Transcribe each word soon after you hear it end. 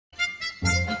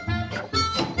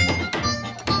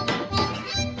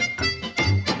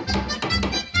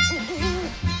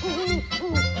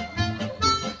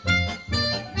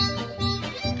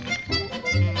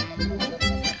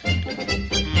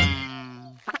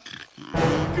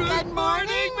Good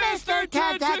morning, Mr.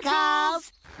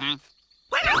 Tentacles! Huh?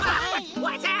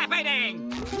 What's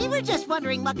happening? We were just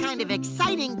wondering what kind of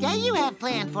exciting day you have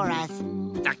planned for us.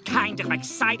 The kind of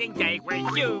exciting day where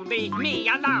you leave me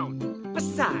alone.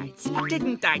 Besides,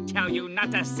 didn't I tell you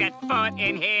not to set foot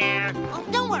in here? Oh,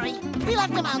 don't worry. We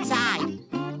left them outside.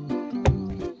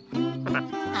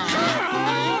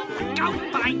 Go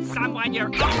find someone your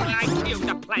own IQ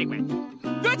to play with.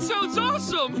 That sounds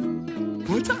awesome!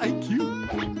 What's IQ?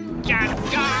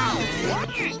 Just go!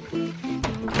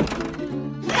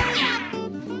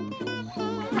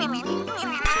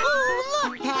 Oh,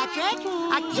 look, Patrick!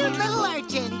 A cute little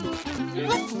urchin.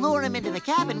 Let's lure him into the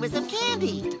cabin with some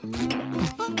candy.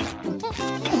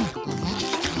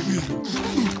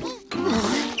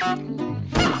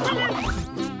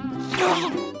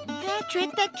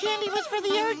 Patrick, that candy was for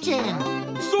the urchin.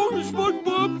 Sorry,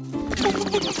 SpongeBob.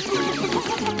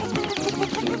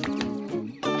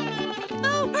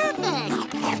 Oh, perfect.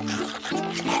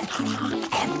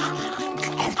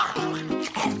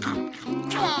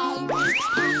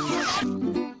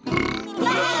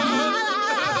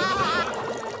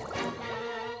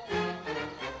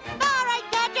 All right,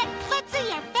 Patrick, let's see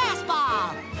your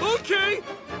fastball. Okay.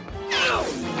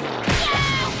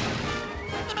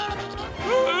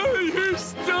 You're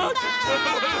stuck.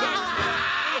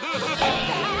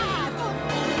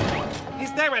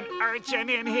 Is there an urchin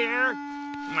in here?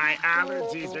 My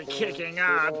allergies are kicking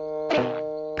up.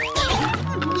 We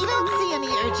don't see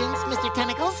any urchins, Mr.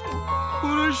 Tentacles.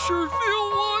 But I sure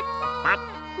feel one. What?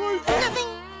 Nothing.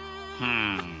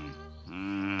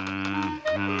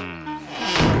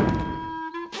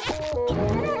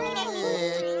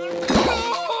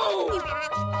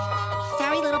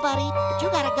 Sorry, little buddy, but you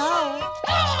gotta go.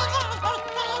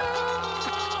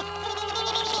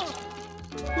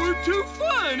 We're too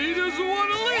fun. He doesn't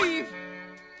want to leave.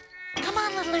 Come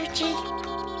on, little urchin.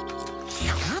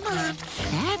 Come on.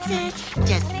 That's it.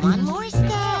 Just one more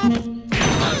step.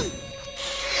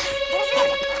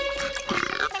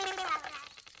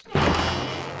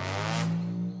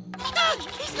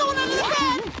 He's going under the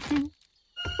bed.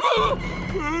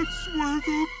 That's where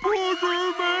the booger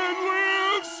man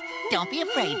lives. Don't be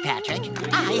afraid, Patrick.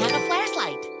 I have a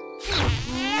flashlight.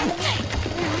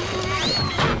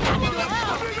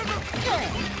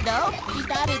 No, he's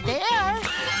not in there.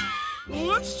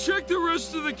 Let's check the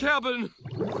rest of the cabin.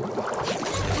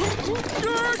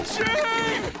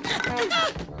 Urchin!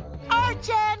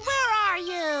 Urchin, where are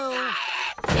you?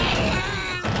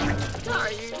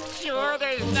 Are you sure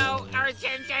there's no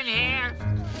urchins in here?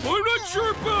 I'm not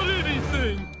sure about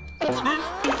anything.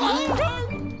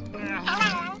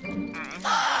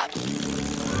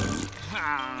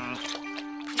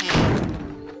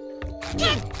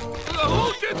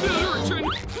 I'll get the urchin.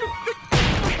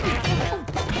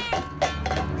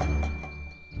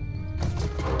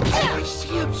 I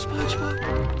see him, SpongeBob.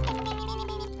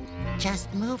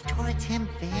 Just move towards him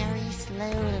very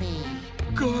slowly.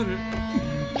 Got it.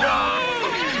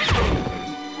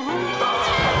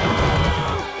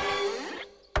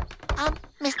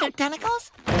 Mr.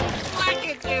 Tentacles? What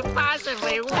could you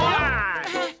possibly want?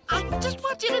 I just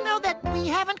want you to know that we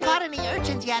haven't caught any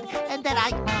urchins yet, and that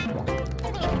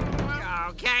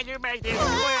Oh, can you make this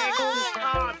quick?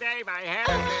 All day my head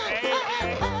is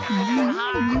aching.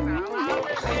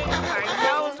 My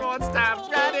nose won't stop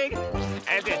running.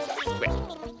 And then, wait,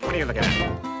 what are you looking at?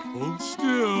 Hold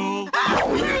still.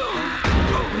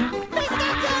 Mr.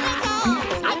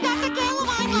 Tentacles! I've got the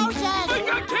calamine lotion! I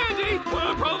got candy, but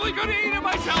I'm probably gonna eat it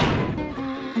myself.